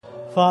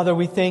Father,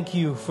 we thank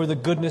you for the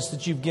goodness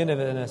that you've given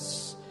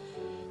us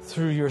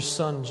through your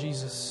Son,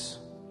 Jesus.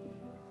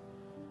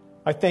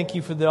 I thank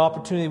you for the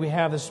opportunity we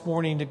have this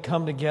morning to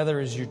come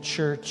together as your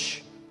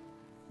church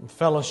and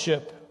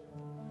fellowship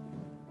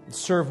and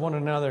serve one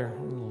another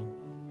and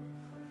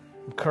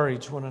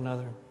encourage one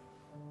another.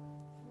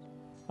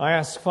 I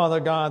ask,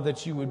 Father God,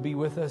 that you would be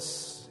with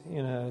us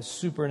in a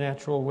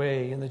supernatural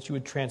way and that you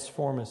would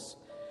transform us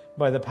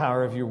by the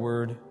power of your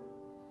word.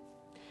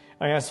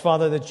 I ask,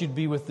 Father, that you'd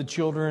be with the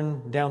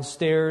children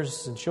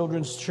downstairs in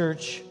children's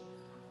church,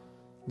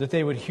 that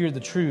they would hear the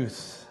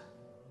truth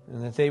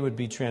and that they would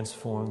be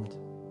transformed.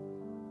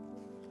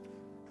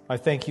 I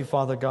thank you,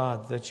 Father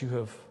God, that you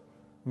have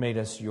made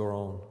us your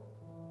own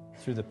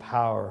through the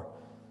power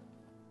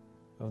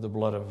of the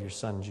blood of your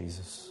Son,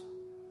 Jesus.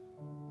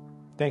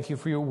 Thank you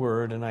for your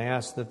word, and I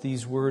ask that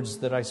these words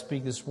that I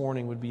speak this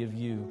morning would be of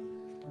you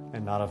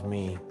and not of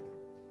me.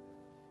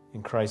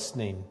 In Christ's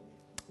name,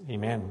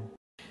 amen.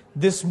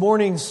 This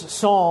morning's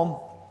psalm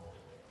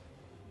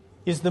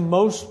is the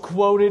most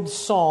quoted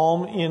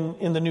psalm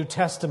in the New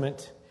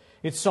Testament.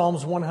 It's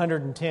Psalms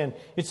 110.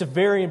 It's a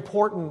very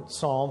important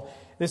psalm.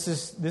 This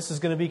is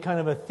going to be kind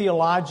of a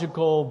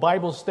theological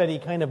Bible study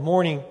kind of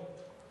morning.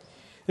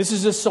 This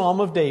is a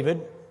psalm of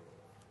David.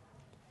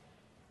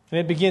 And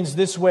it begins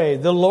this way.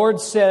 The Lord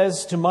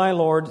says to my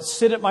Lord,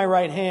 sit at my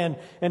right hand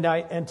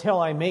until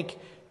I make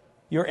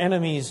your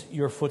enemies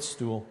your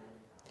footstool.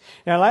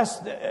 Now,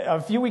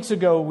 a few weeks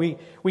ago,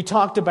 we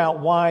talked about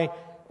why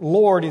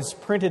Lord is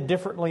printed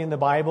differently in the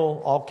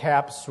Bible, all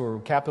caps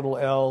or capital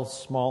L,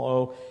 small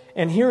o.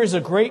 And here is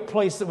a great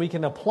place that we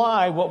can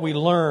apply what we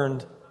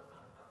learned.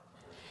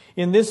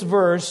 In this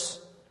verse,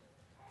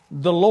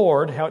 the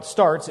Lord, how it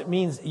starts, it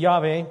means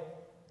Yahweh,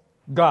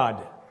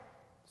 God.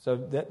 So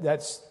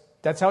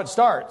that's how it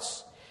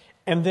starts.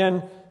 And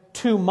then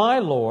to my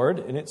Lord,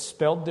 and it's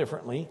spelled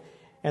differently,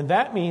 and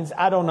that means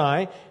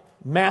Adonai,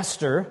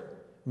 Master,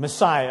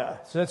 Messiah.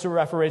 So that's a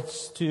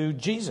reference to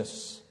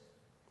Jesus.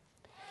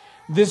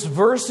 This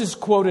verse is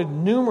quoted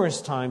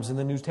numerous times in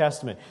the New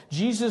Testament.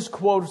 Jesus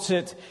quotes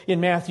it in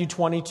Matthew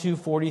 22,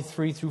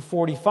 43 through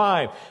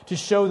 45 to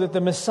show that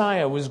the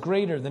Messiah was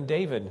greater than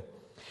David.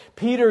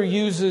 Peter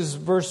uses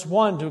verse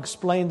 1 to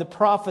explain the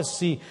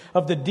prophecy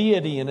of the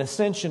deity and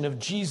ascension of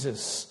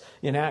Jesus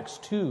in Acts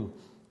 2,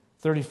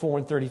 34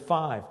 and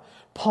 35.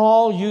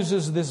 Paul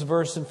uses this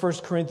verse in 1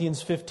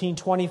 Corinthians 15,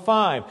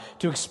 25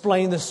 to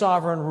explain the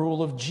sovereign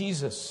rule of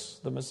Jesus,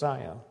 the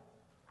Messiah.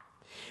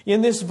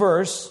 In this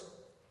verse,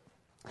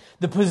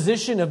 the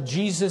position of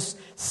Jesus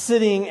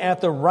sitting at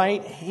the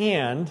right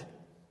hand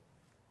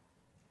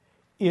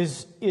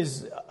is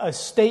a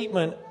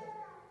statement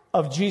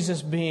of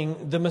Jesus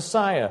being the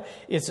Messiah.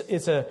 It's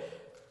a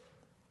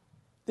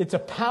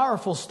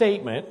powerful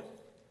statement,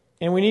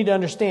 and we need to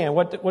understand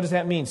what does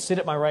that mean, sit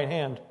at my right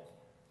hand.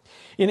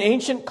 In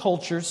ancient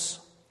cultures,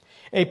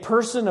 a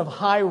person of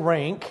high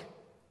rank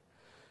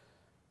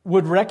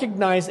would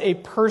recognize a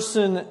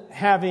person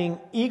having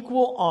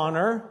equal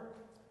honor,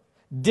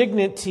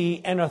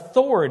 dignity, and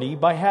authority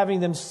by having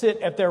them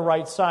sit at their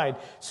right side.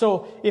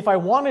 So if I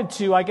wanted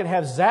to, I could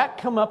have Zach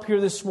come up here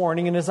this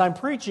morning, and as I'm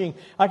preaching,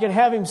 I could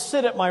have him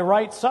sit at my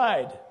right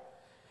side.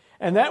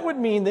 And that would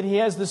mean that he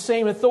has the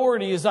same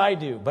authority as I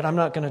do. But I'm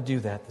not going to do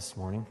that this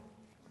morning.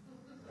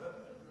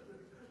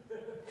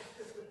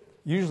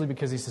 Usually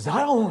because he says,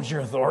 I don't want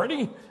your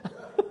authority.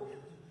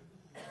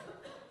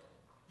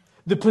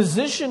 The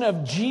position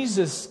of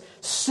Jesus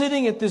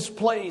sitting at this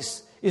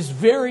place is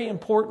very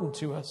important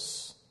to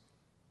us.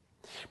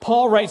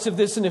 Paul writes of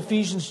this in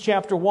Ephesians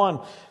chapter 1,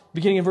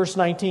 beginning in verse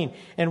 19.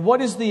 And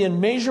what is the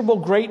immeasurable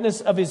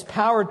greatness of his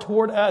power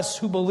toward us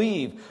who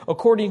believe,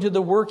 according to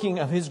the working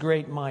of his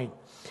great might?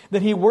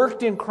 That he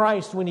worked in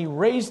Christ when he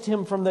raised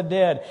him from the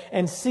dead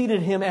and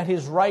seated him at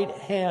his right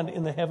hand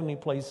in the heavenly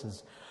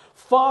places,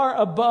 far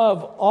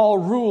above all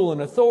rule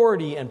and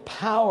authority and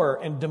power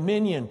and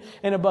dominion,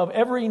 and above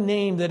every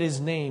name that is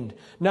named,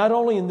 not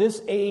only in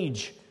this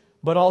age,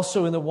 but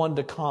also in the one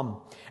to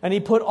come. And he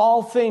put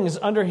all things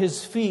under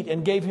his feet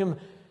and gave him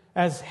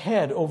as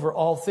head over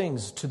all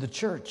things to the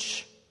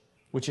church,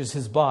 which is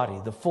his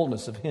body, the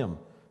fullness of him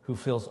who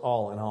fills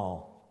all in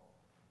all.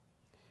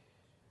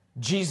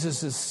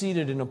 Jesus is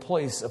seated in a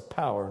place of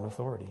power and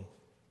authority.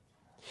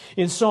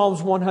 In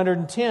Psalms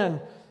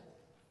 110,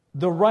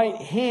 the right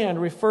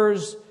hand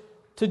refers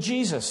to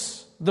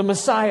Jesus, the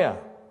Messiah.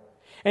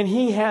 And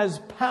he has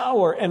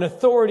power and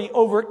authority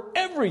over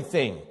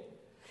everything,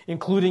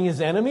 including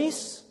his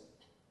enemies.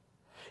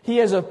 He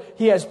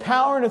has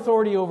power and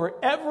authority over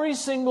every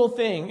single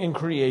thing in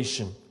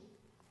creation.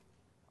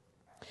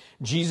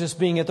 Jesus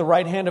being at the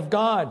right hand of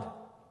God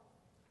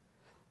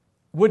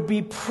would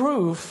be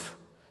proof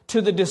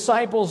to the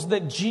disciples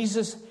that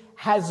Jesus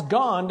has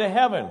gone to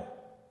heaven.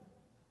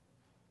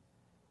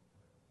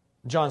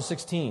 John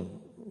 16,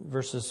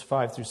 verses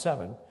 5 through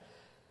 7.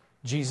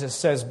 Jesus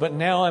says, but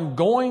now I'm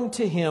going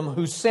to him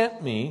who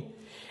sent me,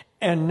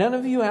 and none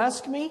of you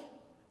ask me,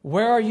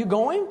 where are you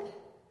going?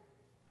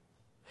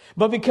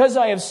 But because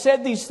I have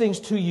said these things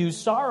to you,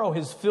 sorrow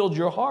has filled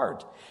your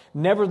heart.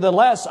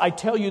 Nevertheless, I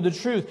tell you the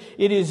truth.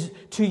 It is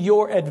to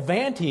your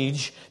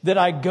advantage that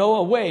I go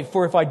away.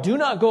 For if I do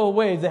not go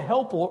away, the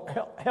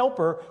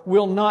helper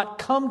will not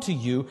come to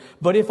you.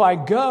 But if I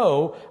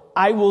go,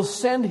 I will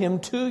send him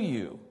to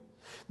you.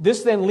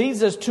 This then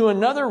leads us to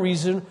another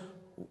reason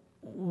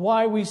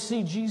why we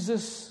see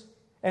Jesus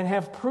and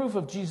have proof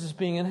of Jesus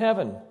being in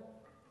heaven.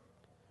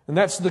 And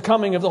that's the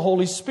coming of the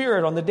Holy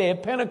Spirit on the day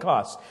of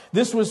Pentecost.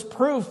 This was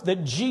proof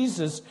that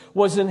Jesus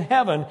was in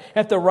heaven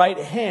at the right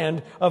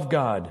hand of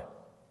God.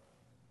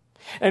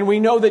 And we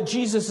know that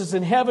Jesus is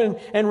in heaven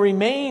and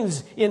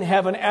remains in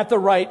heaven at the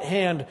right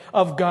hand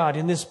of God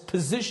in this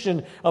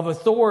position of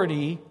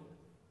authority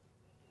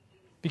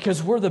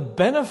because we're the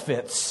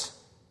benefits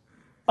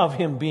of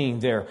him being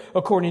there,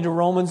 according to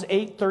Romans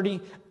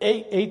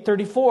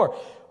 8:34.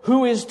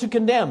 Who is to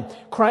condemn?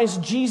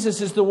 Christ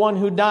Jesus is the one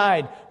who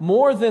died.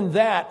 More than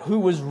that, who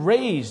was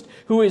raised,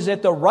 who is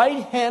at the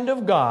right hand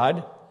of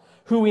God,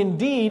 who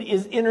indeed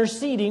is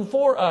interceding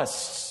for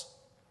us.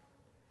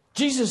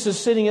 Jesus is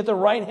sitting at the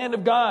right hand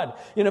of God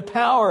in a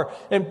power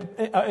and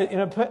in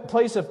a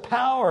place of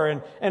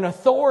power and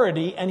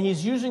authority, and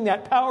he's using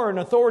that power and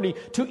authority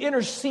to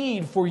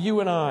intercede for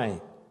you and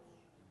I.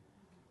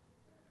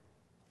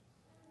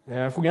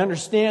 Now, if we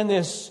understand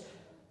this,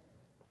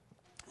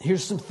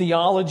 here's some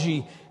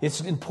theology.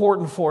 It's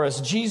important for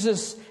us.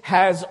 Jesus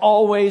has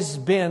always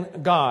been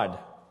God.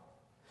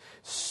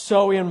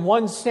 So in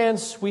one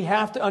sense, we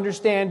have to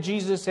understand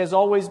Jesus has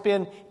always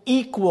been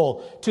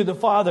equal to the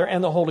Father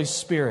and the Holy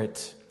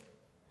Spirit.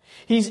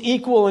 He's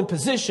equal in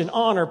position,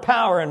 honor,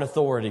 power, and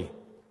authority.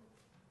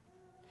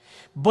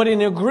 But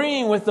in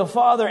agreeing with the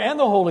Father and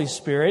the Holy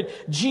Spirit,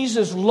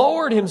 Jesus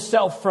lowered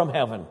himself from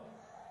heaven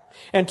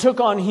and took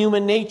on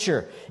human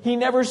nature. He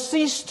never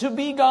ceased to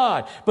be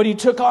God, but he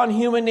took on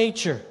human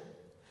nature.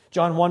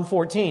 John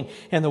 1:14,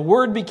 and the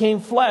Word became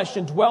flesh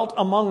and dwelt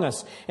among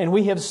us, and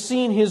we have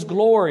seen his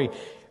glory.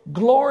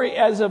 Glory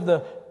as of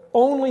the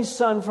only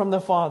Son from the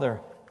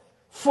Father,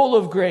 full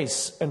of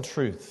grace and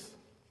truth.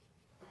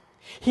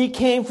 He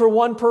came for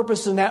one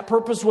purpose, and that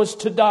purpose was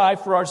to die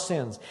for our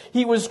sins.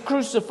 He was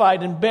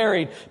crucified and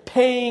buried,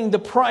 paying the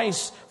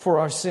price for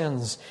our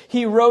sins.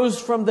 He rose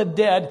from the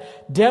dead,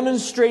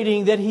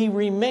 demonstrating that he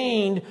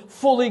remained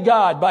fully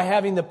God by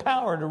having the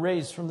power to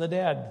raise from the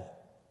dead.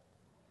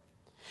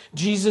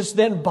 Jesus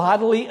then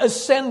bodily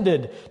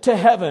ascended to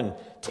heaven,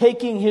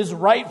 taking his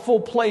rightful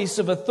place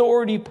of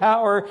authority,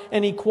 power,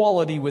 and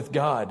equality with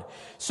God.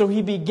 So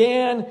he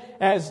began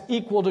as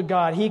equal to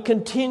God. He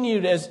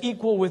continued as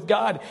equal with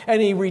God,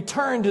 and he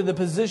returned to the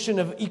position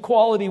of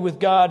equality with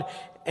God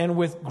and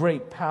with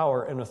great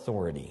power and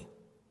authority.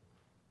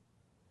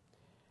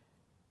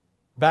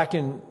 Back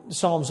in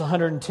Psalms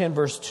 110,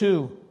 verse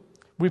 2,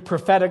 we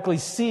prophetically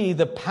see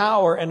the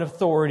power and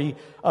authority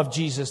of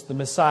Jesus, the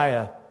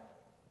Messiah.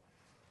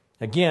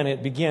 Again,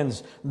 it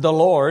begins, the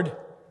Lord,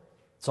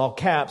 it's all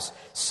caps,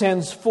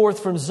 sends forth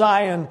from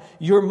Zion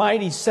your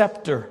mighty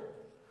scepter.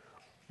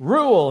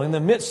 Rule in the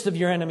midst of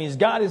your enemies.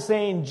 God is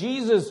saying,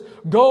 Jesus,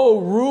 go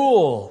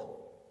rule.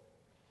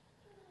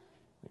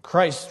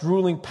 Christ's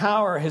ruling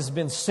power has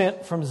been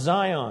sent from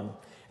Zion.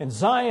 And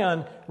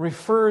Zion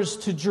refers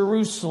to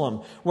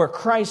Jerusalem, where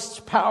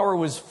Christ's power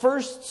was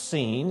first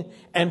seen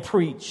and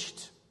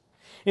preached.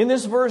 In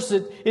this verse,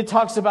 it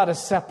talks about a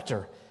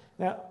scepter.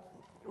 Now,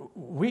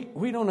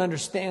 we don't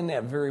understand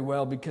that very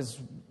well because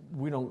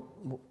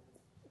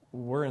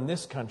we're in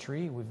this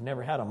country. We've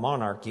never had a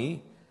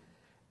monarchy.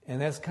 And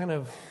that's kind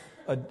of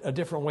a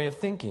different way of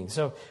thinking.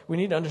 So we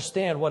need to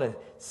understand what a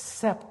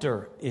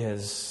scepter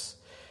is.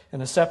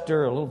 And a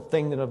scepter, a little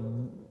thing that a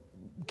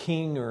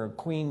king or a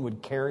queen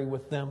would carry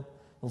with them,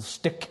 a little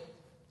stick,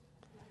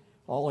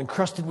 all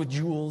encrusted with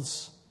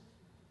jewels,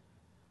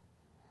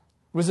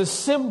 was a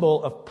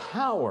symbol of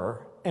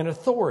power and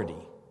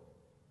authority.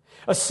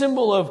 A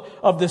symbol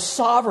of the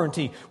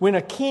sovereignty. When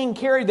a king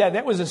carried that,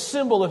 that was a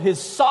symbol of his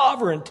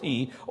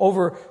sovereignty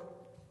over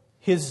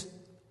his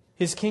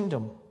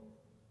kingdom.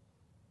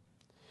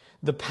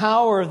 The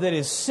power that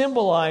is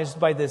symbolized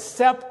by the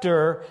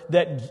scepter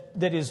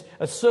that is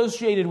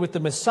associated with the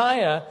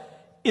Messiah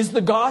is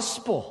the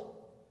gospel.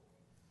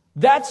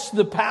 That's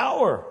the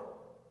power.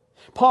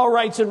 Paul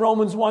writes in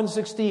Romans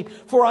 1:16,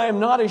 "For I am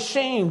not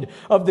ashamed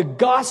of the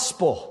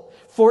gospel,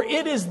 for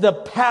it is the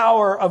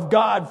power of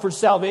God for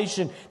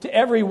salvation to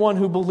everyone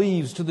who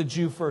believes, to the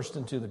Jew first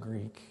and to the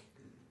Greek."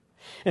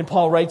 And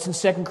Paul writes in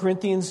 2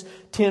 Corinthians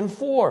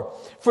 10:4,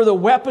 "For the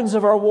weapons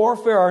of our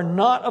warfare are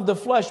not of the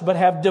flesh, but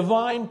have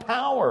divine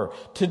power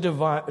to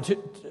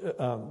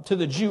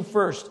the Jew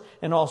first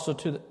and also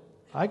to the..."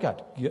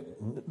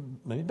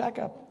 Let me back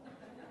up.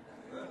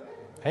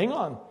 Hang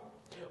on.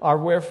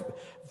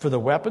 For the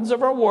weapons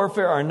of our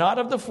warfare are not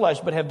of the flesh,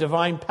 but have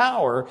divine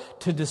power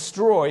to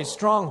destroy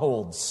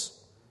strongholds.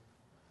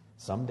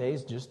 Some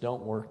days just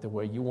don't work the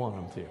way you want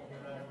them to.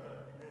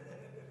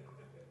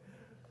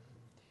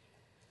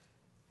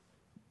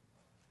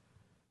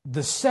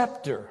 The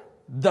scepter,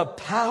 the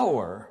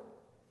power,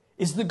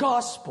 is the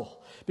gospel.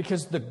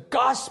 Because the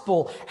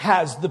gospel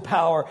has the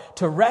power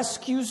to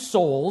rescue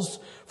souls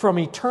from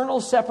eternal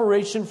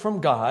separation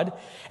from God,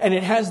 and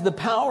it has the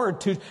power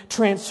to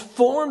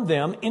transform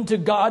them into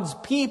God's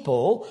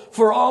people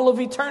for all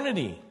of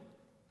eternity.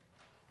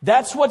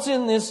 That's what's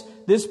in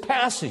this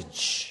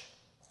passage.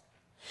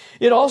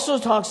 It also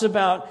talks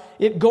about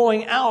it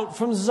going out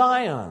from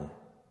Zion.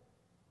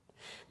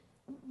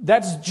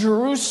 That's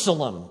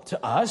Jerusalem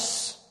to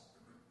us.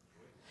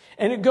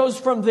 And it goes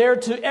from there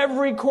to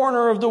every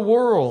corner of the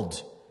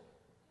world.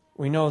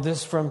 We know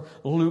this from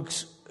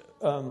Luke's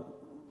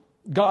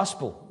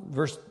Gospel,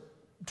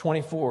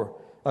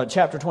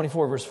 chapter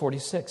 24, verse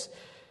 46.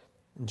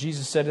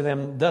 Jesus said to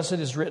them, "Thus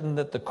it is written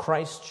that the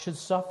Christ should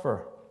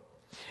suffer,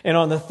 and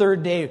on the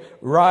third day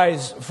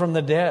rise from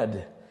the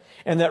dead,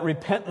 and that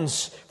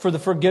repentance for the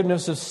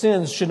forgiveness of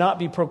sins should not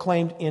be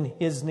proclaimed in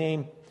His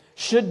name,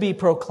 should be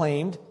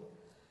proclaimed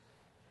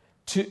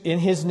in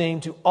His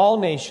name to all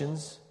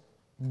nations,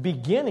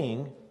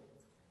 beginning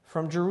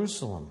from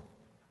Jerusalem."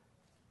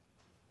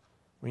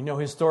 We know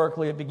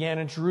historically it began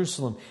in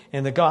Jerusalem,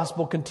 and the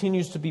gospel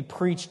continues to be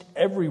preached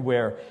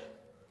everywhere,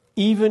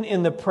 even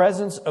in the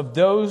presence of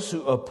those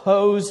who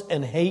oppose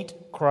and hate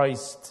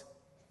Christ.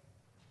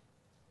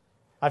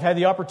 I've had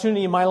the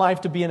opportunity in my life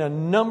to be in a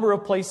number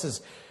of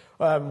places.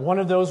 One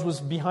of those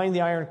was behind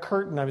the Iron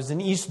Curtain. I was in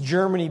East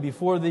Germany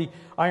before the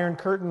Iron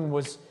Curtain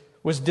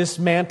was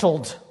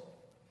dismantled.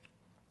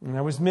 And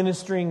I was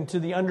ministering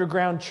to the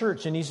underground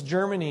church in East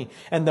Germany,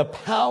 and the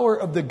power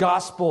of the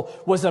gospel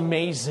was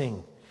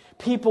amazing.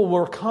 People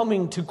were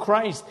coming to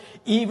Christ,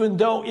 even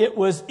though it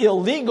was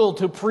illegal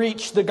to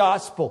preach the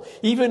gospel.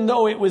 Even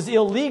though it was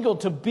illegal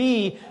to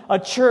be a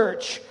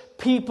church,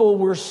 people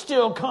were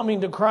still coming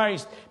to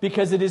Christ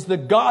because it is the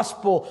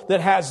gospel that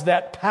has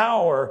that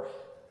power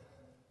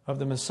of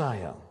the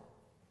Messiah.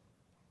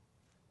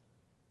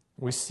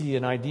 We see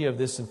an idea of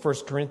this in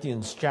 1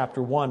 Corinthians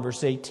chapter 1,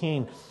 verse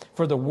 18.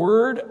 "For the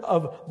word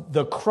of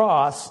the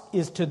cross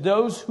is to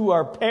those who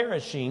are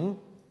perishing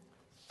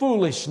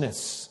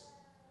foolishness.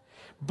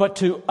 But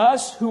to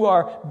us who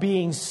are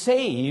being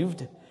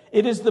saved,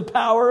 it is the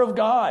power of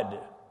God."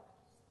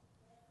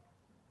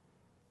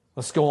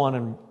 Let's go on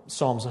in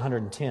Psalms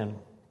 110.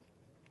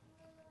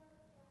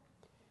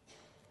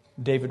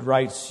 David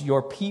writes,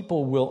 "Your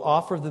people will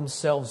offer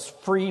themselves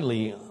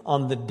freely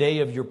on the day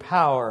of your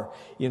power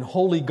in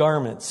holy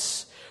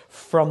garments.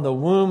 From the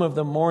womb of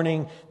the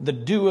morning, the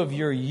dew of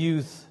your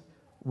youth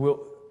will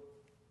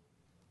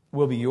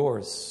be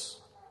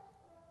yours."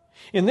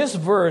 In this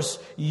verse,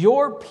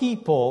 your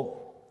people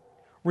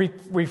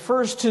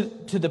refers to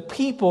the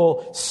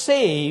people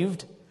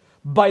saved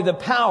by the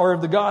power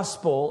of the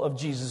gospel of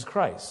Jesus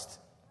Christ.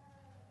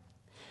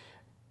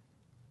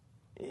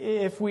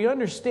 If we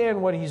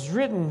understand what he's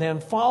written,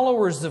 then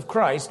followers of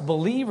Christ,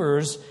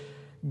 believers,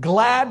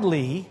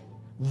 gladly,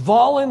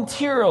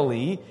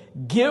 voluntarily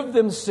give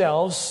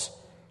themselves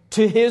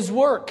to his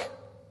work.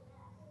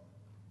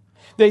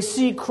 They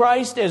see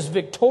Christ as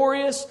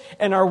victorious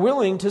and are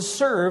willing to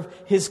serve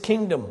his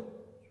kingdom.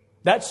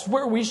 That's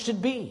where we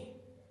should be.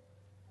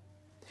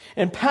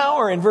 And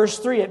power, in verse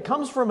 3, it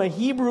comes from a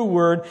Hebrew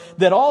word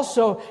that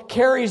also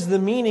carries the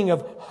meaning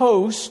of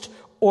host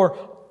or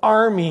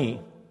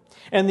army.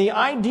 And the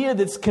idea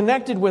that's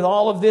connected with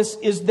all of this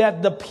is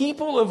that the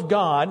people of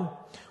God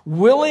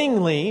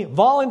willingly,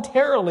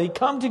 voluntarily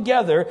come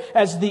together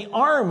as the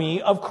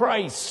army of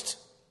Christ.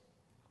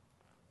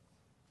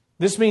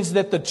 This means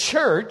that the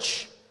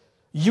church,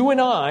 you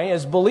and I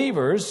as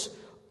believers,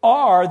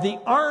 are the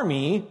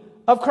army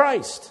of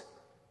Christ.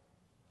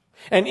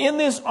 And in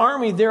this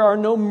army, there are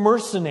no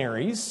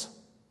mercenaries,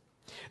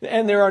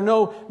 and there are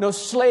no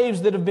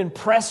slaves that have been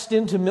pressed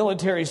into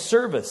military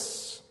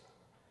service.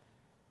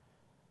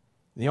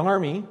 The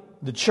army,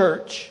 the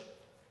church,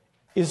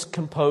 is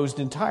composed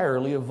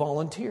entirely of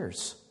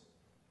volunteers.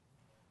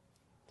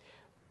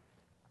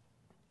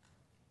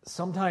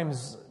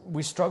 Sometimes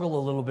we struggle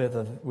a little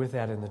bit with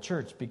that in the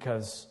church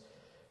because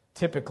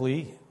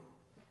typically,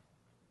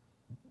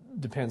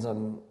 depends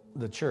on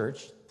the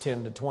church,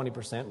 10 to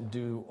 20%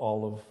 do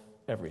all of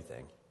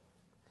everything.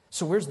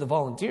 So where's the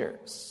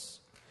volunteers?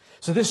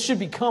 So this should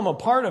become a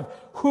part of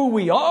who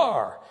we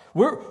are.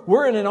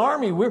 We're in an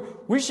army.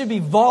 We should be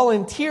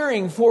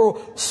volunteering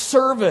for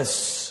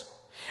service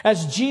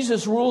as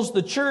Jesus rules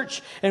the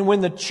church. And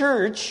when the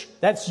church,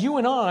 that's you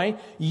and I,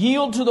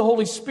 yield to the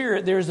Holy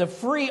Spirit, there's a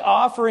free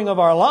offering of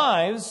our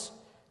lives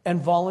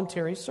and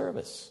voluntary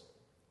service.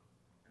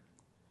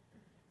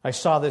 I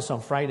saw this on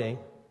Friday.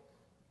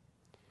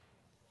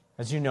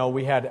 As you know,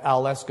 we had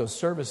Al Lesko's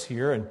service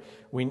here, and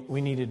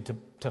we needed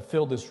to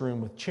fill this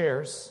room with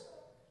chairs.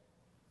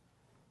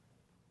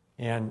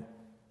 And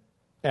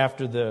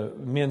after the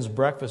men's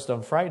breakfast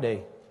on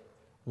Friday,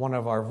 one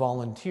of our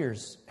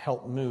volunteers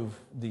helped move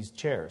these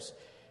chairs.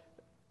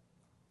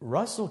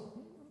 Russell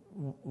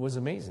was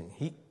amazing.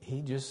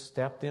 He just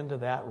stepped into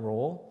that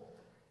role,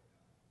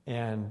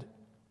 and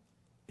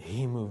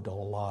he moved a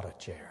lot of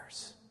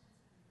chairs.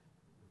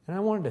 And I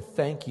wanted to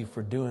thank you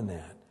for doing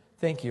that.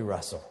 Thank you,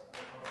 Russell.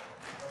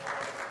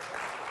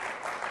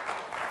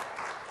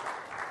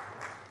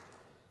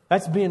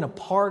 That's being a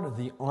part of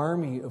the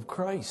army of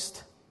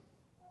Christ.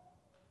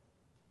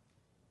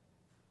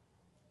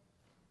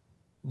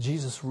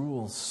 Jesus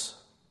rules.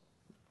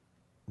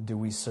 Do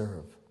we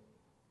serve?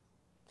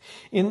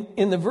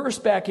 In the verse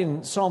back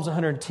in Psalms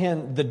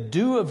 110, the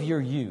dew of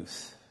your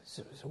youth.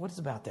 So what is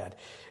about that?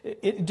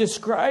 It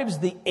describes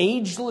the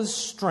ageless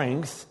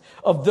strength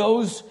of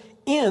those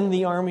in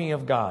the army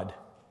of God.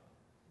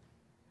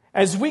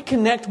 As we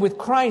connect with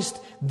Christ,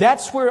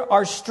 that's where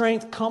our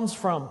strength comes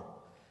from.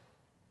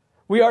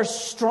 We are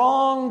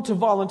strong to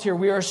volunteer.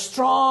 We are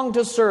strong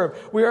to serve.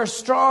 We are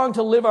strong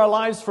to live our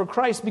lives for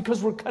Christ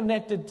because we're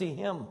connected to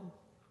Him.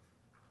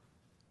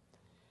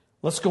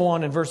 Let's go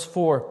on in verse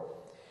 4.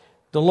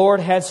 The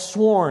Lord has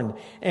sworn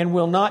and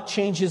will not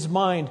change His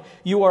mind.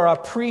 You are a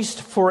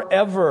priest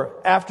forever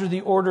after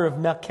the order of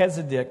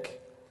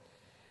Melchizedek.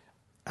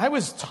 I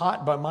was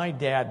taught by my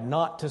dad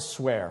not to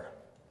swear.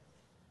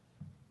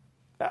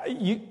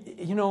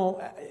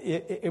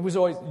 It was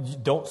always,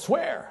 don't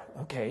swear.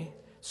 Okay.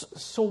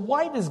 So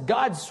why does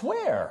God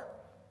swear?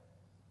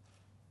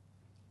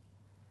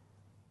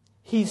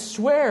 He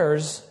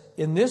swears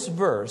in this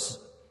verse.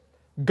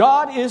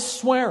 God is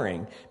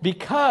swearing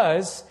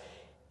because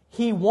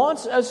He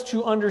wants us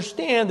to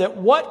understand that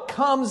what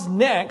comes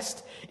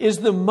next is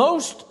the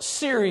most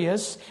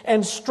serious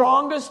and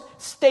strongest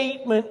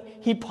statement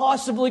He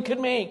possibly could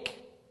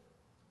make.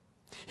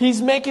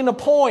 He's making a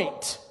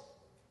point.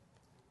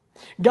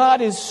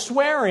 God is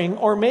swearing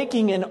or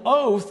making an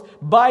oath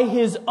by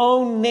His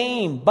own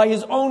name, by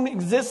His own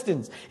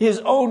existence, His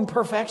own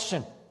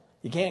perfection.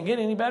 You can't get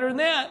any better than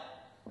that.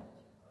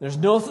 There's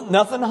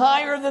nothing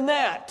higher than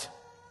that.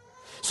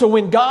 So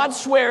when God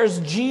swears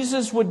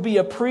Jesus would be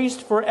a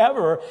priest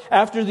forever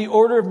after the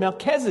order of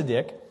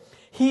Melchizedek,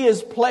 He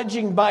is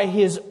pledging by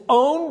His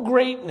own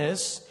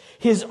greatness,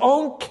 His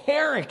own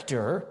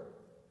character,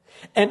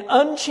 and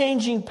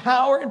unchanging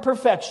power and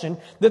perfection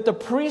that the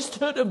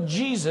priesthood of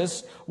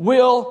Jesus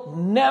will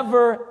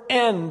never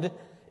end.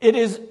 It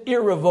is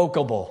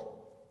irrevocable.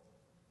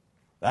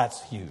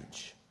 That's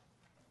huge.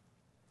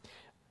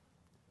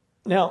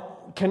 Now,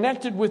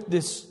 connected with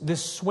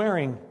this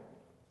swearing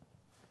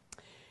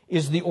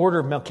is the order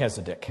of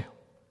Melchizedek.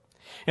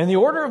 And the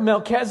order of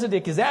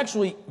Melchizedek is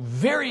actually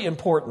very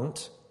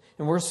important,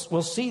 and we'll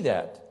see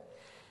that.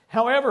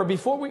 However,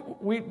 before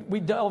we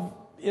delve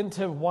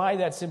into why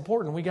that's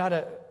important, we got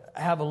to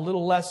have a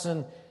little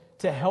lesson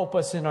to help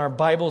us in our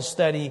Bible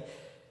study,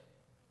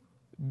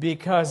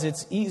 because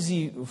it's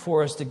easy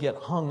for us to get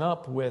hung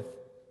up with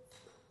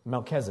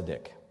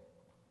Melchizedek.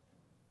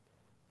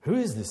 Who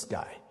is this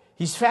guy?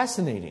 He's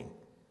fascinating.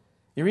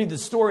 You read the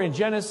story in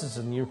Genesis,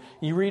 and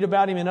you read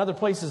about him in other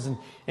places,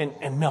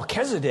 and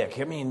Melchizedek,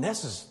 I mean,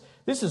 this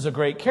is a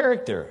great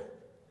character.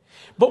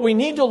 But we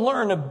need to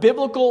learn a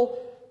biblical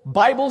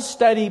Bible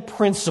study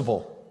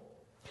principle.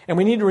 And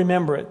we need to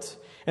remember it.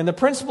 And the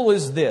principle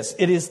is this.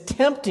 It is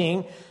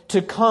tempting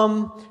to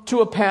come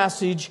to a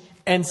passage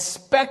and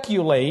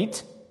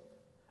speculate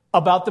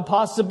about the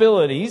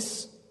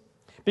possibilities,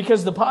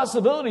 because the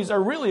possibilities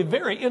are really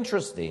very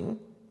interesting.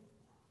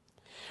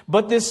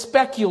 But this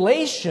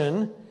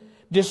speculation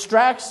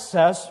distracts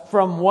us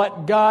from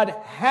what God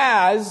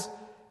has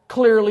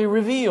clearly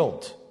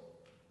revealed.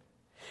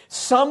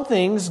 Some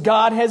things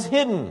God has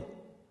hidden.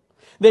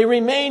 They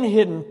remain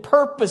hidden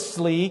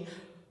purposely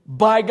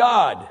by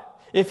God.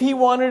 If He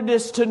wanted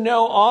us to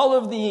know all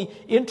of the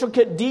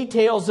intricate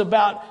details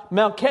about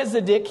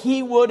Melchizedek,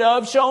 He would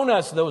have shown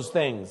us those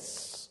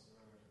things.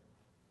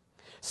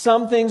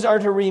 Some things are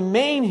to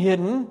remain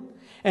hidden,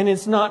 and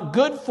it's not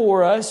good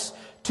for us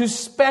to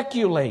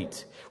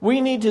speculate.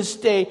 We need to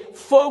stay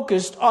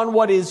focused on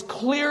what is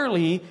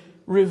clearly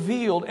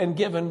revealed and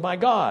given by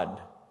God.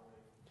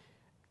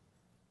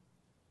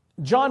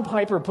 John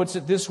Piper puts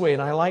it this way,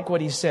 and I like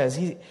what he says.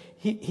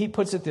 He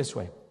puts it this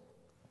way.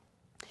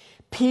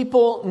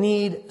 People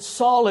need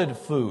solid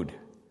food,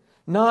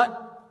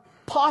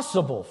 not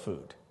possible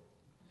food.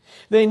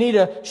 They need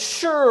a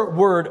sure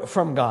word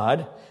from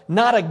God,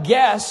 not a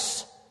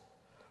guess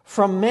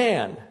from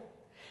man.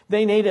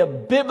 They need a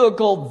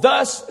biblical,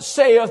 thus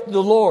saith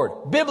the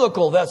Lord.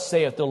 Biblical, thus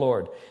saith the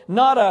Lord.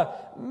 Not a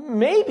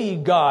maybe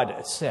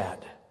God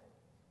said.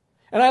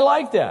 And I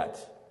like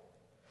that.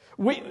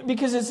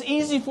 Because it's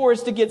easy for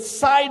us to get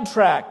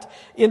sidetracked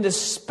into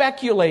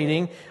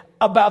speculating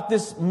about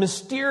this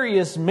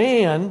mysterious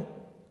man,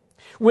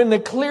 when the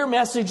clear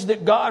message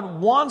that God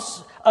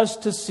wants us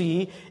to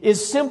see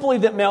is simply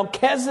that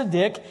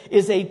Melchizedek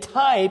is a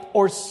type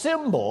or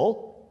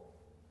symbol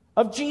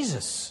of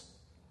Jesus.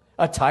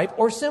 A type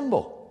or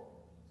symbol.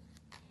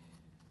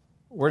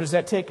 Where does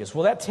that take us?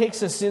 Well, that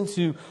takes us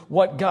into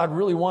what God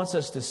really wants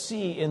us to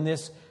see in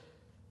this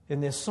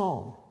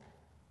psalm.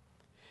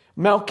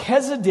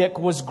 Melchizedek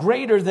was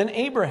greater than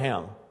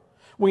Abraham.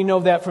 We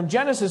know that from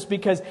Genesis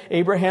because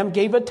Abraham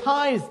gave a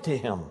tithe to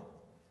him.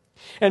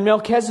 And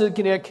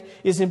Melchizedek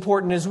is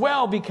important as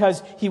well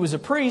because he was a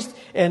priest,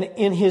 and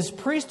in his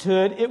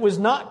priesthood, it was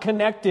not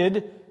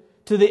connected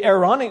to the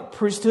Aaronic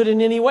priesthood in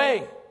any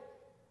way.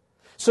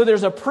 So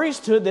there's a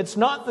priesthood that's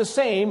not the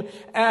same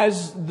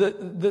as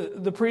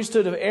the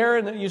priesthood of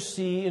Aaron that you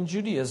see in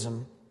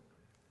Judaism.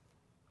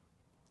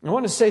 I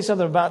want to say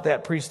something about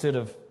that priesthood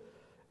of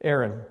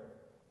Aaron,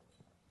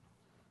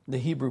 the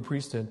Hebrew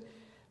priesthood.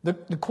 The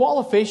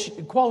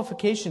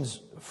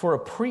qualifications for a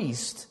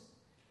priest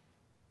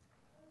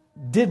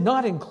did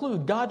not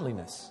include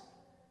godliness.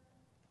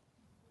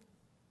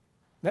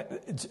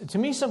 To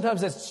me,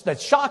 sometimes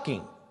that's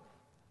shocking.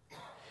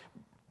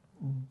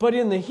 But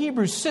in the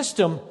Hebrew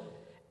system,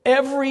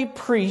 every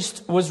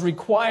priest was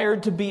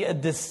required to be a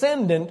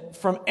descendant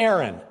from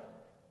Aaron.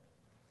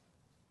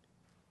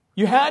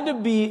 You had to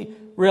be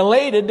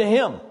related to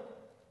him,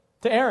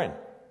 to Aaron.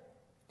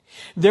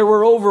 There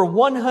were over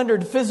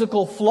 100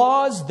 physical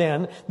flaws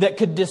then that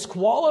could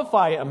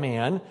disqualify a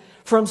man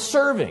from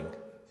serving.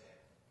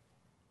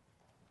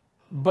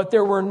 But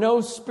there were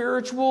no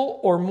spiritual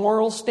or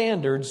moral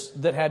standards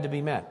that had to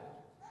be met.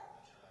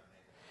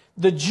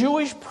 The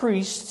Jewish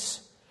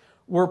priests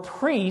were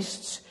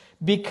priests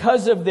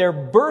because of their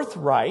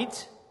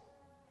birthright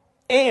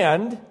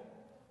and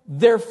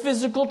their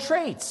physical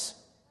traits.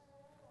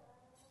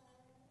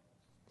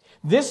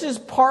 This is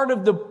part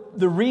of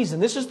the reason.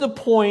 This is the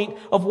point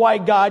of why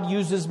God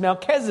uses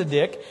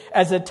Melchizedek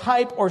as a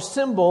type or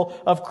symbol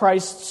of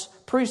Christ's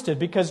priesthood.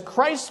 Because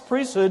Christ's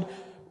priesthood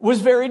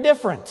was very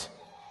different.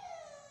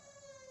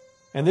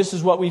 And this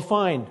is what we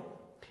find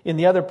in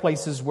the other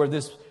places where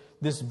this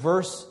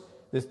verse,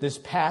 this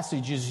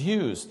passage is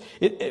used.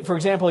 For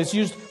example, it's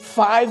used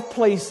 5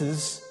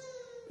 places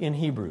in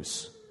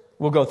Hebrews.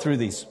 We'll go through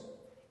these.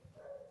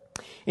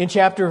 In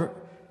chapter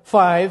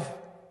 5,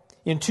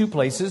 in 2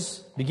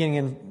 places, beginning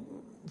in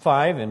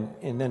 5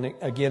 and then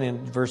again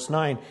in verse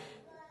 9,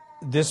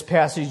 this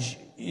passage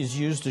is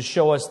used to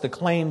show us the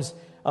claims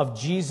of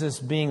Jesus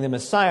being the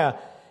Messiah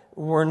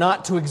were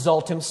not to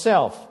exalt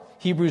himself.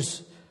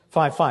 Hebrews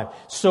 5:5.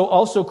 So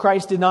also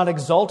Christ did not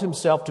exalt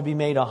himself to be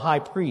made a high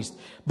priest,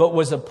 but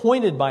was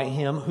appointed by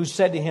him who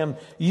said to him,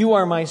 "You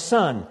are my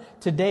son.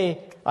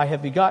 Today I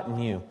have begotten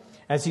you."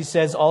 As he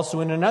says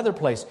also in another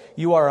place,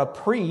 "You are a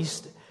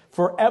priest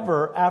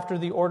forever after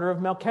the order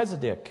of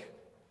Melchizedek."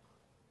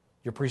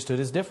 Your priesthood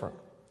is different.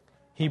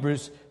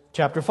 Hebrews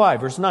chapter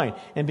 5, verse 9.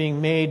 And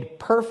being made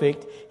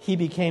perfect, he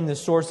became the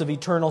source of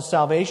eternal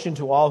salvation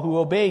to all who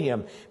obey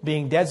him,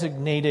 being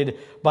designated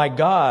by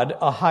God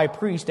a high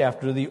priest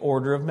after the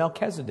order of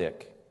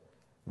Melchizedek.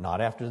 Not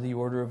after the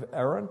order of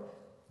Aaron,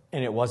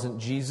 and it wasn't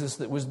Jesus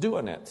that was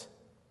doing it.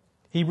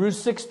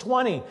 Hebrews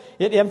 6:20,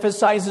 it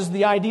emphasizes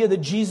the idea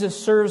that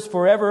Jesus serves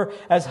forever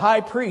as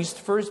high priest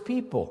for his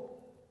people.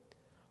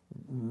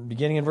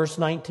 Beginning in verse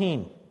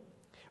 19.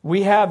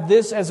 We have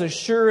this as a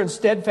sure and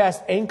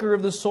steadfast anchor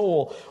of the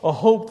soul, a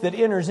hope that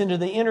enters into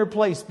the inner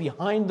place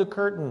behind the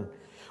curtain,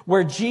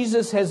 where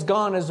Jesus has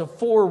gone as a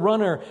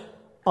forerunner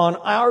on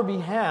our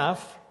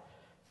behalf,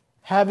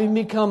 having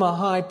become a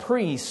high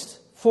priest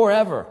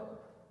forever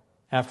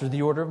after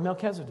the order of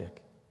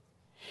Melchizedek.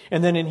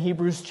 And then in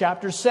Hebrews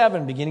chapter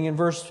 7, beginning in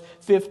verse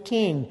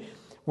 15,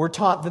 we're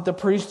taught that the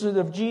priesthood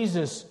of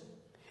Jesus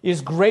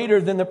is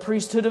greater than the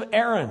priesthood of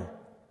Aaron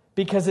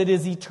because it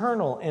is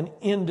eternal and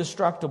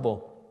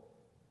indestructible.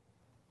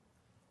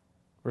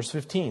 Verse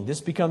 15,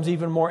 this becomes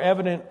even more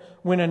evident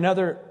when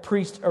another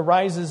priest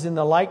arises in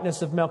the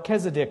likeness of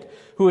Melchizedek,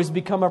 who has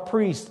become a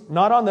priest,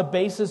 not on the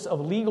basis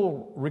of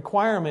legal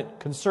requirement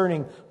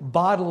concerning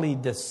bodily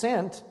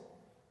descent,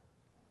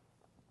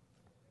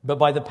 but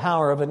by the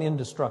power of an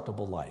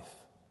indestructible life.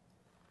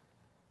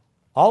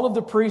 All of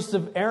the priests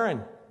of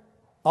Aaron,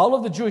 all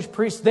of the Jewish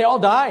priests, they all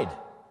died.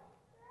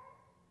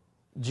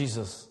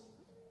 Jesus,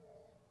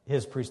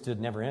 his priesthood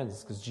never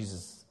ends because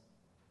Jesus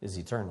is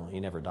eternal.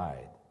 He never dies.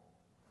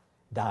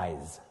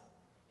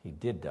 He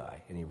did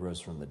die, and he rose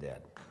from the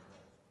dead.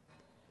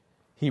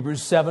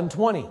 Hebrews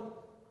 7:20.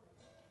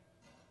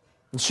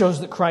 It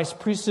shows that Christ's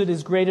priesthood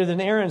is greater than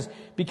Aaron's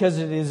because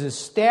it is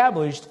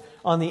established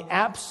on the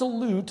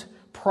absolute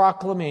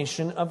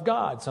proclamation of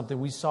God, something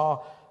we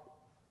saw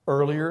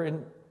earlier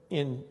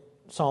in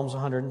Psalms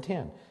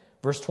 110.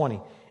 Verse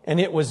 20. And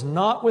it was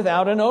not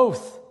without an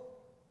oath.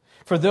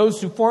 For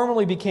those who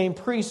formerly became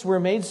priests were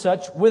made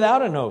such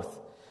without an oath.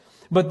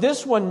 But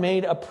this one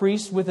made a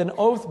priest with an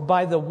oath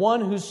by the one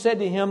who said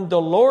to him,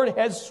 "The Lord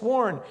has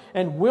sworn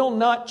and will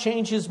not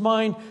change his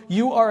mind.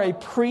 You are a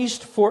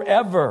priest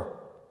forever."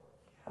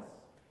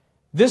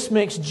 This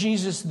makes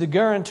Jesus the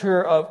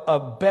guarantor of a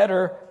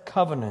better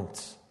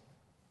covenant.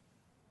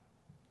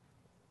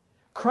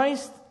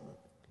 Christ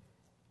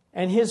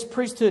and his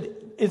priesthood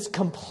is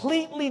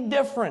completely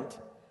different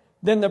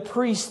than the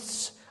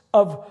priests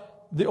of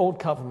the old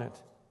covenant.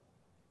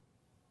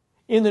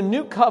 In the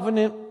new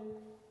covenant,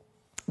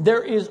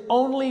 there is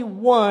only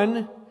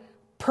one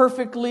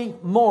perfectly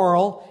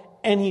moral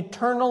and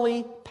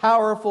eternally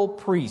powerful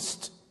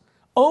priest.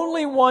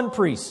 Only one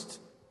priest.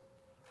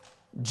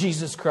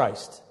 Jesus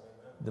Christ,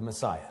 the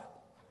Messiah.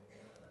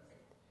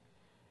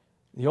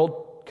 The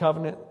old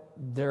covenant,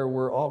 there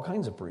were all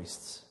kinds of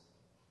priests.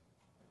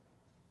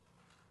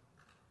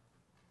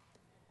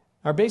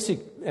 Our basic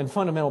and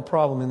fundamental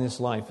problem in this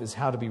life is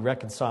how to be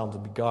reconciled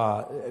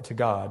to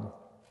God,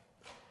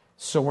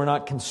 so we're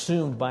not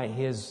consumed by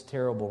His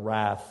terrible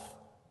wrath.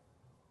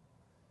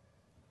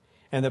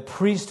 And the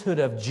priesthood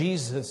of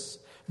Jesus,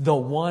 the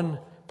one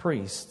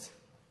priest,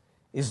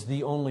 is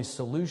the only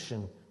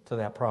solution to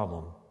that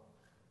problem.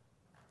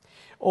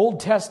 Old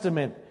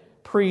Testament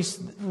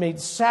priests made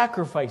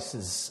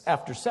sacrifices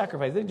after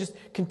sacrifice. They're just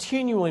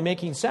continually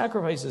making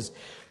sacrifices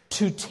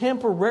to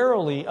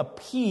temporarily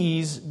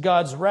appease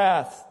God's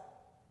wrath.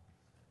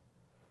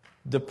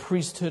 The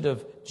priesthood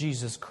of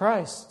Jesus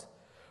Christ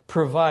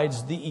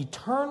provides the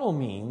eternal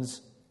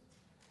means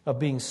of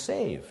being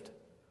saved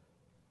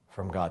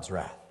from God's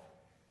wrath.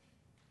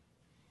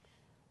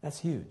 That's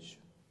huge.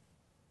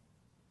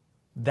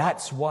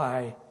 That's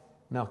why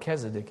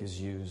Melchizedek is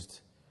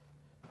used.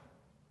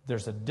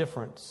 There's a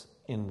difference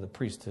in the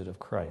priesthood of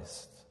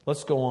Christ.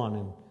 Let's go on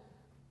in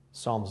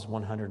Psalms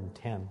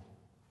 110.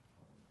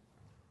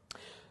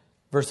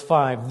 Verse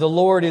 5, the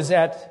Lord is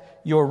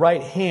at your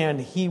right hand.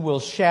 He will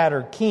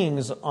shatter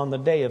kings on the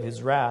day of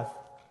His wrath.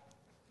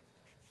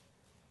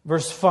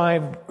 Verse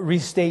 5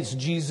 restates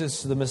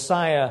Jesus, the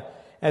Messiah,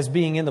 as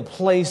being in the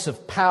place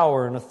of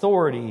power and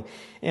authority.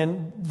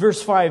 And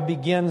verse 5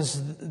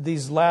 begins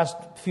these last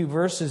few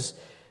verses,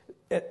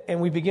 and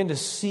we begin to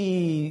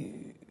see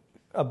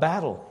a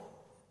battle.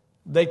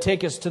 They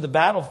take us to the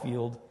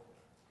battlefield,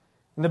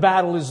 and the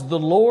battle is the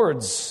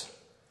Lord's.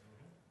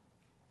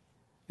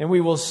 And we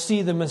will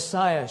see the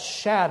Messiah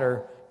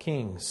shatter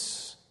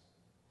kings.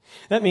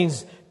 That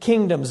means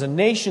kingdoms and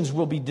nations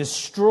will be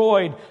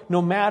destroyed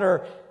no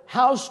matter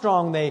how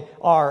strong they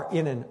are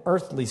in an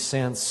earthly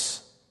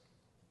sense.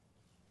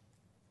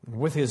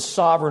 With His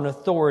sovereign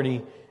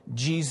authority,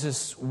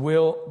 Jesus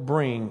will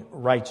bring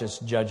righteous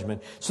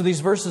judgment. So these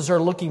verses are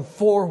looking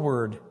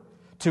forward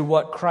to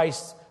what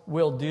Christ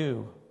will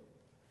do.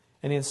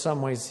 And in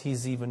some ways,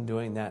 He's even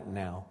doing that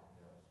now.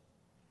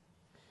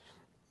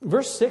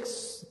 Verse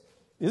 6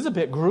 is a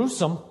bit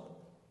gruesome.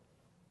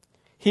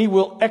 He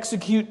will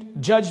execute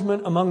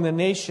judgment among the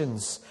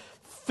nations,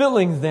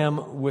 filling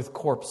them with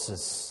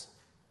corpses.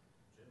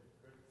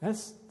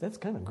 That's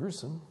kind of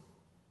gruesome.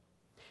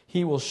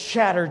 He will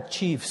shatter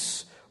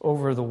chiefs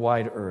over the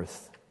wide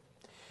earth.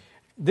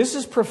 This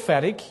is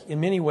prophetic in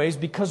many ways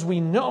because we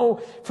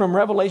know from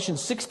Revelation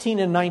 16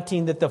 and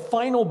 19 that the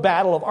final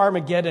battle of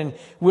Armageddon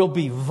will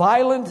be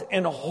violent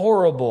and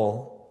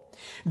horrible.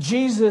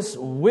 Jesus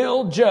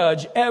will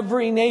judge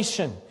every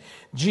nation.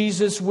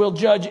 Jesus will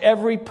judge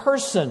every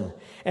person.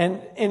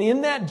 And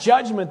in that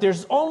judgment,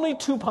 there's only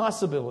two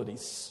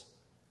possibilities.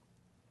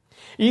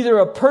 Either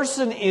a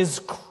person is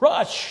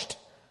crushed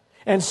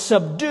and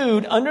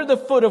subdued under the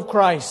foot of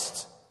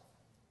Christ.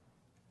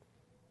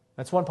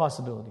 That's one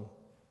possibility.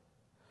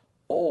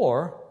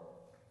 Or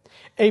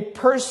a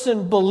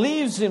person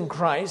believes in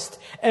Christ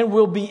and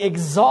will be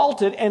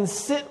exalted and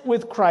sit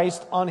with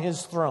Christ on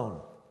His throne.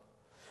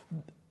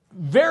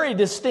 Very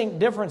distinct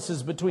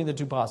differences between the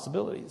two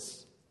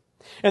possibilities.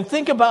 And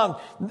think about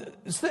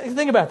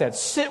that.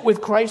 Sit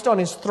with Christ on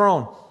His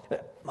throne.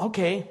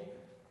 Okay.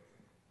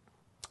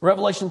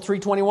 Revelation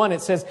 3:21,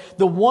 it says,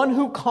 the one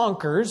who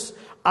conquers,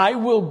 I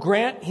will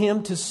grant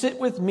him to sit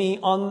with me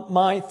on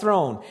my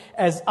throne,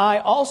 as I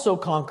also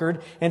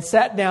conquered and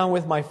sat down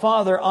with my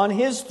Father on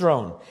His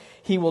throne.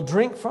 He will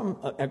drink from...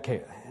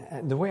 Okay,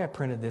 the way I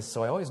printed this,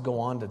 so I always go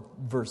on to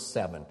verse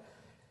 7.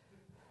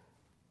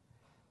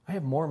 I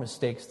have more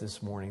mistakes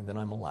this morning than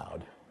I'm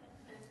allowed.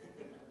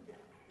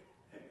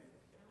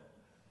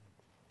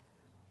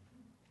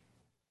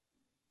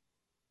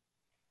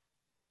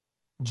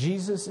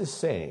 Jesus is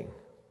saying,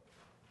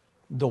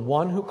 the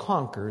one who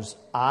conquers,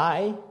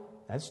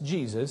 that's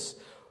Jesus,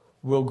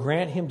 will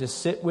grant him to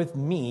sit with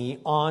me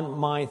on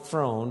my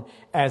throne,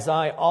 as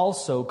I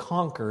also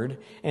conquered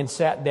and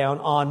sat down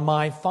on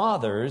my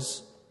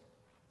Father's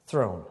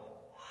throne.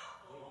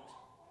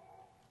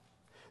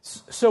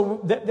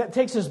 So that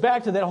takes us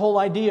back to that whole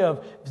idea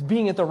of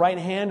being at the right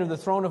hand of the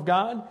throne of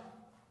God.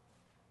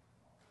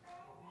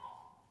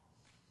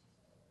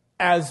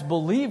 As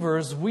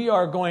believers, we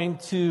are going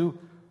to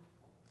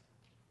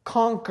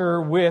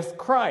conquer with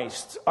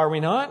Christ, are we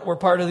not? We're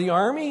part of the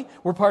army.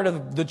 We're part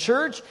of the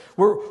church.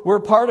 We're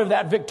part of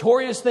that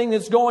victorious thing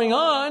that's going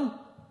on.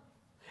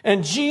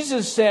 And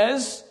Jesus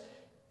says,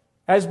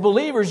 as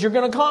believers, you're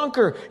going to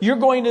conquer. You're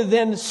going to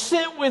then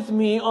sit with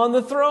me on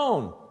the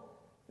throne.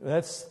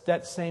 That's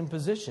that same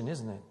position,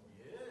 isn't it?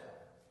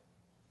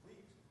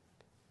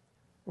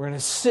 We're going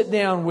to sit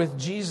down with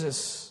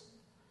Jesus,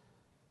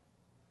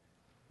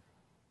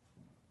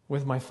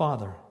 with my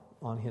Father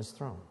on His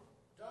throne.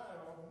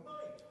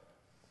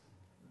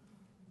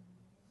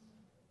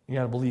 You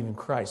got to believe in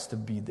Christ to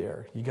be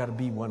there. You got to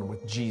be one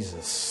with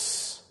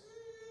Jesus.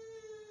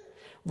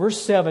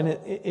 Verse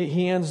 7,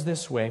 he ends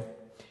this way.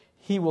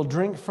 He will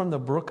drink from the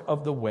brook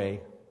of the way,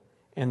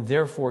 and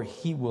therefore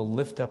He will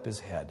lift up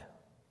His head.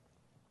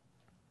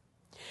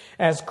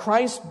 As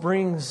Christ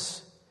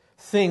brings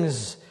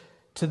things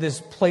to this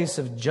place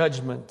of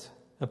judgment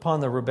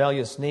upon the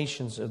rebellious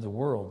nations of the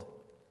world,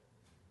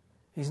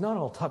 He's not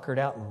all tuckered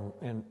out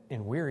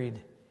and wearied.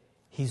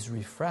 He's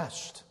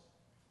refreshed.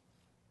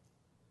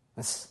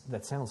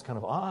 That sounds kind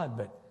of odd,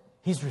 but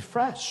he's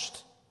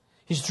refreshed.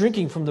 He's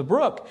drinking from the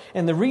brook.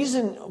 And the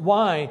reason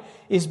why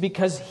is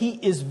because he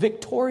is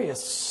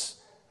victorious.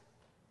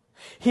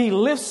 He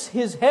lifts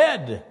his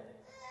head.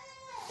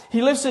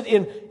 He lifts it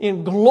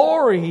in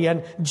glory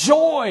and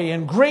joy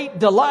and great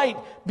delight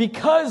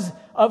because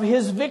of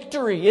his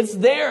victory. It's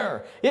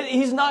there.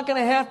 He's not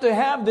going to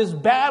have this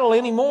battle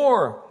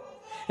anymore.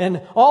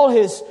 And all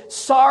his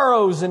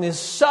sorrows and his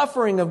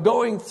suffering of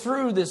going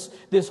through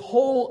this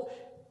whole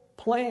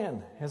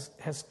plan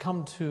has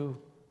come to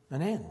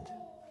an end.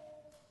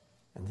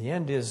 And the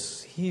end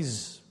is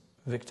he's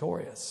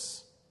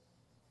victorious.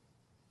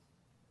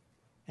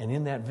 And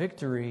in that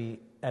victory,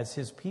 as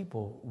his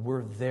people,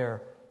 we're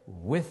there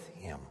with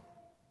him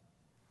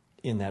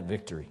in that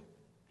victory.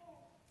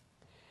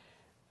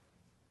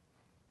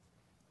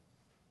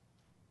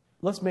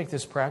 Let's make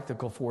this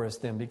practical for us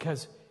then,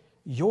 because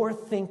your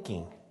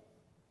thinking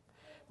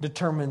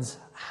determines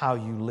how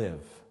you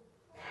live.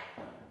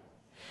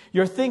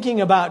 Your thinking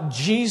about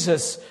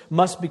Jesus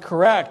must be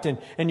correct,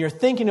 and your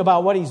thinking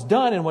about what he's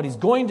done and what he's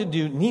going to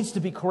do needs to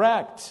be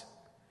correct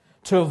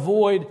to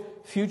avoid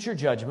future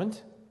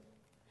judgment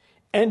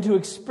and to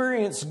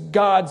experience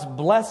God's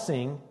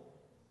blessing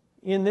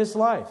in this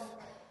life.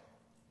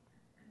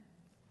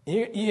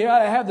 You got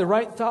to have the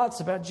right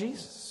thoughts about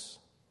Jesus.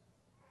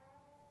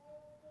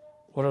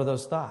 What are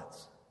those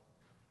thoughts?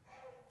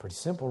 Pretty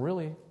simple,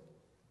 really.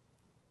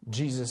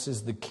 Jesus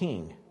is the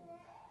King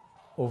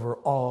over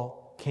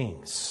all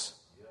kings.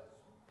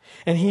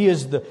 And he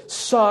is the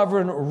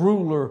sovereign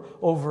ruler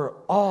over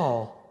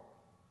all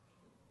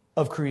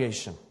of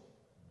creation.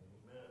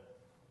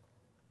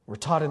 We're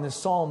taught in this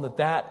psalm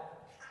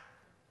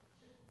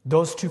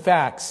those two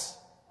facts,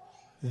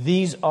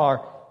 these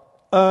are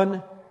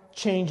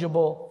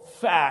unchangeable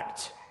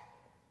fact.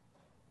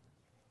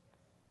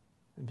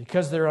 And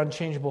because they're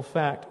unchangeable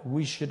fact,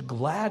 we should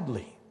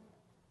gladly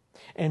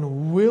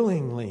and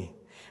willingly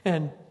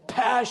and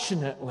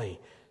passionately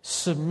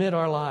submit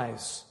our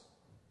lives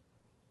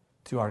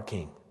to our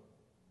King,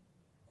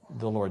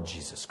 the Lord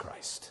Jesus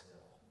Christ.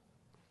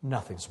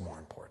 Nothing's more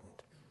important.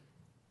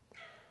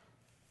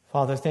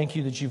 Father, thank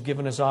you that you've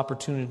given us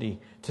opportunity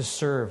to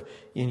serve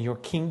in your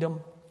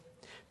kingdom,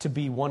 to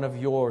be one of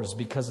yours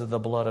because of the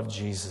blood of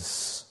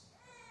Jesus.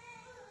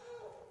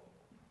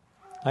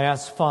 I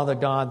ask, Father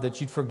God, that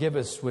you'd forgive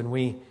us when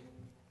we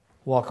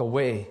walk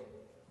away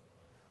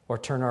or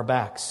turn our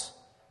backs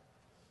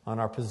on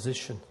our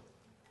position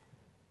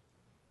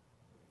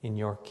in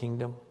your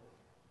kingdom,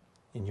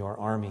 in your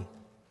army,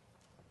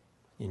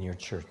 in your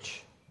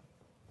church.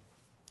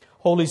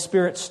 Holy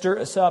Spirit, stir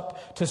us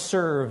up to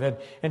serve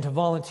and to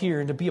volunteer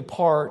and to be a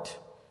part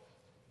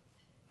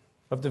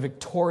of the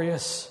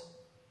victorious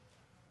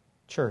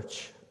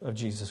church of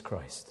Jesus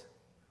Christ.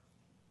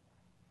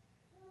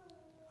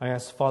 I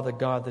ask, Father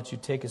God, that you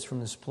take us from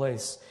this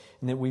place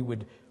and that we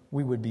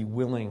would be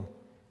willing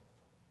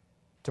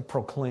to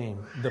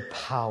proclaim the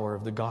power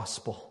of the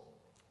gospel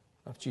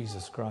of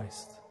Jesus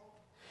Christ.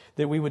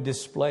 That we would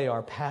display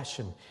our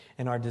passion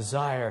and our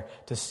desire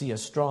to see a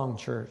strong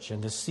church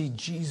and to see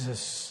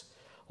Jesus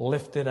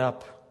lifted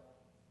up,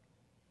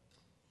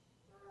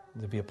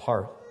 to be a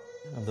part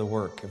of the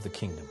work of the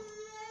kingdom.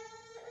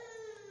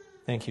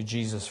 Thank you,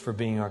 Jesus, for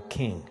being our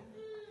King,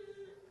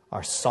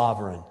 our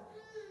sovereign.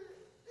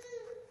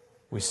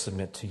 We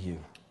submit to you.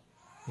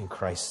 In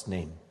Christ's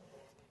name,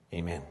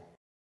 amen.